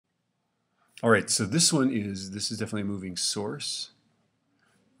All right, so this is definitely a moving source,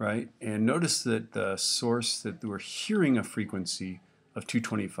 right? And notice that the source that we're hearing a frequency of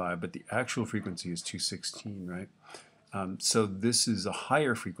 225, but the actual frequency is 216, right? So this is a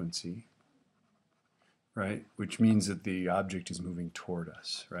higher frequency, right? Which means that the object is moving toward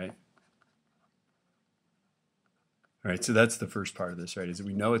us, right? All right, so that's the first part of this, right? Is that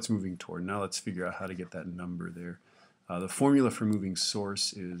we know it's moving toward. Now let's figure out how to get that number there. The formula for moving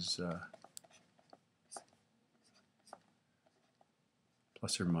source is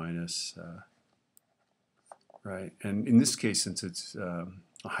plus or minus, right? And in this case, since it's a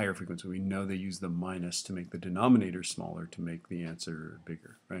higher frequency, we know they use the minus to make the denominator smaller to make the answer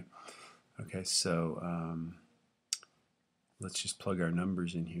bigger, right? Okay, so let's just plug our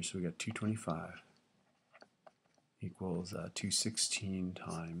numbers in here. So we got 225 equals 216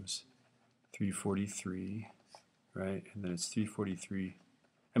 times 343, right? And then it's 343.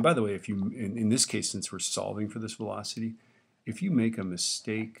 And by the way, if you in this case, since we're solving for this velocity, if you make a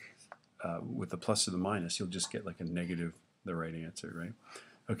mistake with the plus or the minus, you'll just get like a negative, the right answer, right?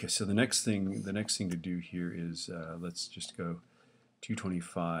 Okay, so the next thing to do here is let's just go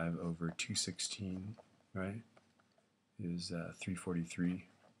 225 over 216, right? Is 343.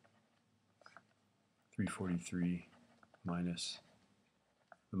 343 minus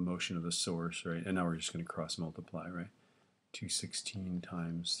the motion of the source, right? And now we're just going to cross multiply, right? 216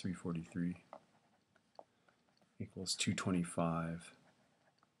 times 343 equals 225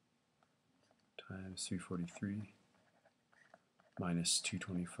 times 343 minus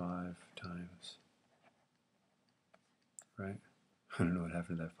 225 times, right? I don't know what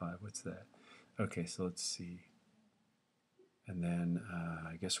happened to that 5. What's that? Okay, so let's see. And then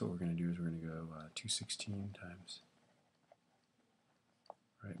I guess what we're going to do is we're going to go 216 times,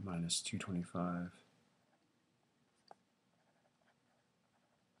 right, minus 225,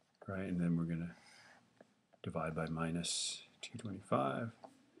 right, and then we're going to divide by minus 225, and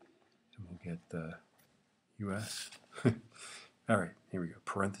we'll get the US. All right, here we go.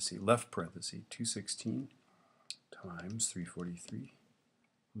 Parenthesis, left parenthesis, 216 times 343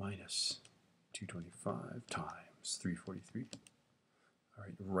 minus 225 times 343. All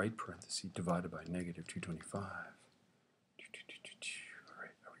right, right parenthesis divided by negative 225. All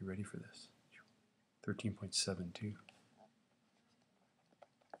right, are we ready for this? 13.72.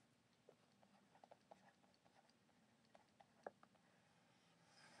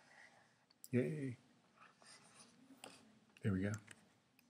 Yay. There we go.